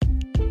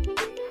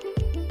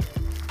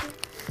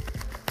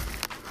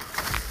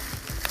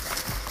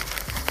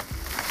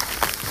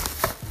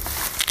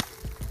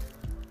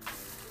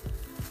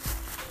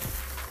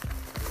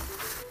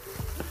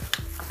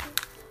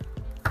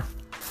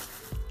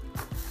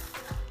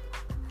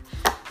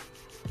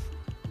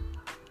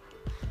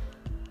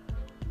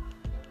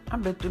I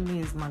bet them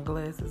is my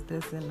glasses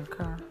that's in the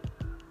car.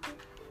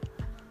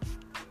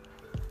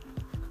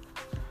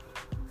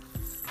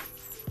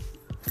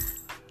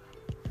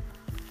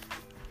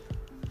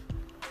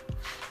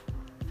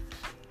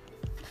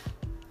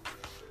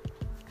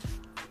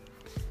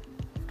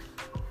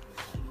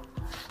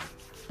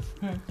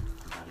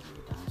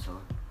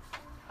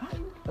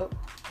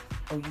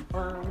 Oh, you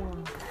earned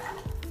one.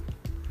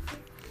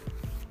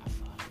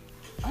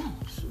 Oh,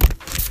 shoot.